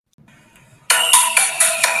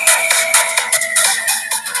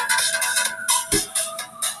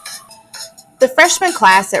The freshman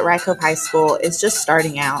class at Rycove High School is just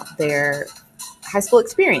starting out their high school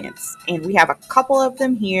experience, and we have a couple of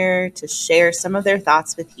them here to share some of their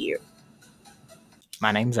thoughts with you.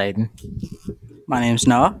 My name's Aiden. My name's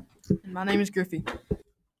Noah. And my name is Griffey.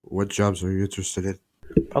 What jobs are you interested in?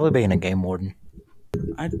 Probably being a game warden.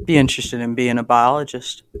 I'd be interested in being a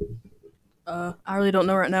biologist. I really don't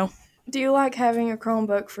know right now. Do you like having a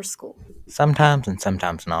Chromebook for school? Sometimes and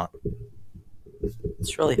sometimes not.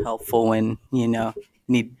 It's really helpful when, need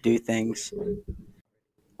to do things.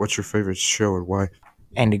 What's your favorite show and why?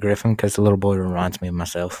 Andy Griffin, because the little boy reminds me of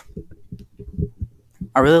myself.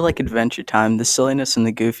 I really like Adventure Time. The silliness and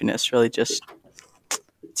the goofiness really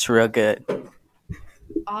it's real good.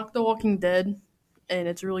 I like The Walking Dead, and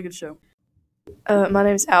it's a really good show. My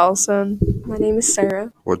name is Allison. My name is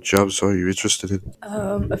Sarah. What jobs are you interested in?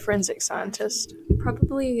 A forensic scientist.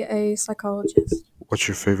 Probably a psychologist. What's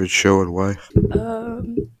your favorite show and why?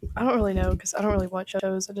 I don't really know because I don't really watch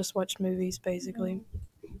shows. I just watch movies basically.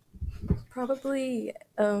 Probably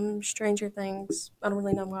Stranger Things. I don't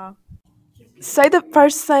really know why. Say the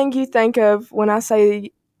first thing you think of when I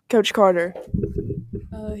say Coach Carter.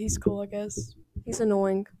 He's cool, I guess. He's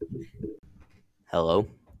annoying. Hello,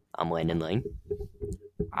 I'm Landon Lane.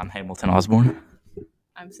 I'm Hamilton Osborne.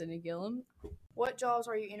 I'm Sydney Gillum. What jobs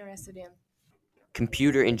are you interested in?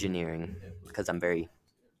 Computer engineering, because I'm very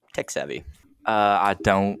tech savvy. I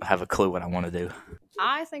don't have a clue what I want to do.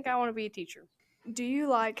 I think I want to be a teacher. Do you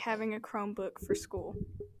like having a Chromebook for school?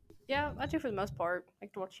 Yeah, I do for the most part. I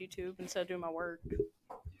like to watch YouTube instead of doing my work.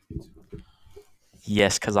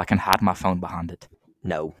 Yes, because I can hide my phone behind it.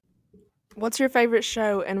 No. What's your favorite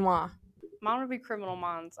show and why? Mine would be Criminal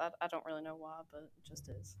Minds. I don't really know why, but it just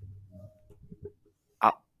is.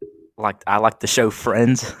 I like the show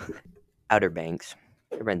Friends. Outer Banks.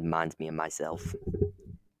 It reminds me of myself.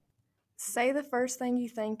 Say the first thing you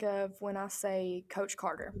think of when I say Coach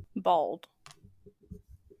Carter. Bald.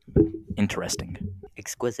 Interesting.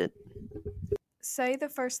 Exquisite. Say the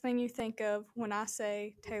first thing you think of when I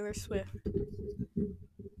say Taylor Swift.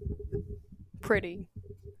 Pretty.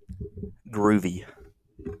 Groovy.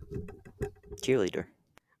 Cheerleader.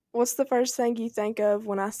 What's the first thing you think of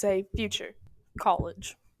when I say future?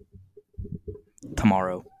 College.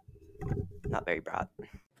 Tomorrow. Not very bright.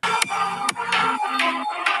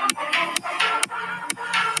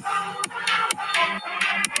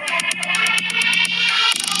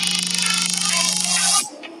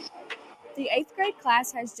 The 8th grade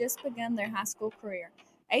class has just begun their high school career.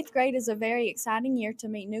 8th grade is a very exciting year to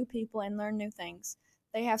meet new people and learn new things.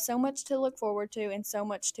 They have so much to look forward to and so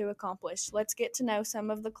much to accomplish. Let's get to know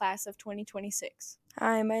some of the class of 2026.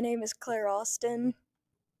 Hi, my name is Claire Austin.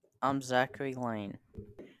 I'm Zachary Lane.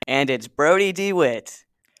 And it's Brody DeWitt.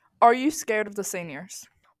 Are you scared of the seniors?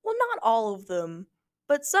 Well, not all of them,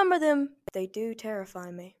 but some of them, they do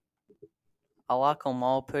terrify me. I like them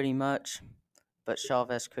all pretty much, but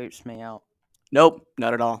Chavez creeps me out. Nope,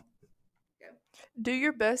 not at all. Do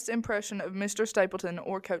your best impression of Mr. Stapleton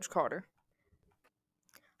or Coach Carter.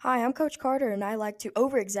 Hi, I'm Coach Carter, and I like to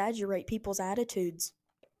over-exaggerate people's attitudes.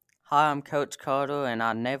 Hi, I'm Coach Carter, and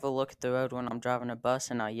I never look at the road when I'm driving a bus,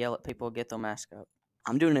 and I yell at people to get their mask up.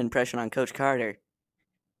 I'm doing an impression on Coach Carter.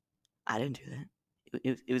 I didn't do that.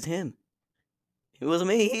 It was him. It wasn't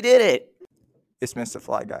me. He did it. It's Mr.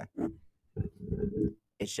 Fly Guy.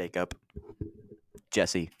 It's Jacob.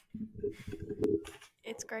 Jesse.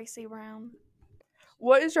 It's Gracie Brown.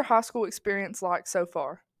 What is your high school experience like so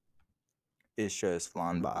far? It's just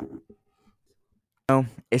flying by.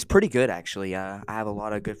 It's pretty good, actually. I have a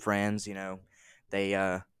lot of good friends,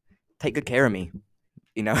 They take good care of me.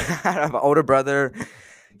 I have an older brother.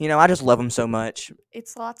 I just love him so much.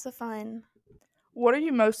 It's lots of fun. What are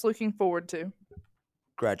you most looking forward to?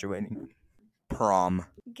 Graduating. Prom.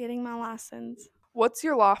 Getting my license. What's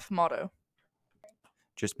your life motto?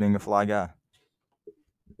 Just being a fly guy.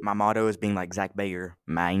 My motto is being like Zach Bayer,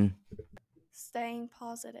 man. Staying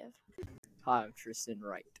positive. Hi, I'm Tristan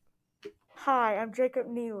Wright. Hi, I'm Jacob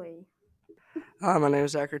Neely. Hi, my name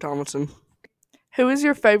is Zachary Tomlinson. Who is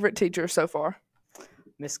your favorite teacher so far?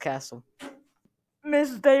 Miss Castle.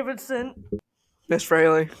 Miss Davidson. Miss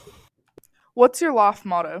Fraley. What's your life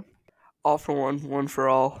motto? All for one for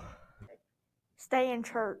all. Stay in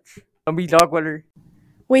church. Don't be dogwater.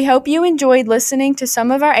 We hope you enjoyed listening to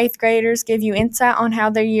some of our 8th graders give you insight on how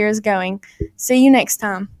their year is going. See you next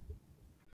time.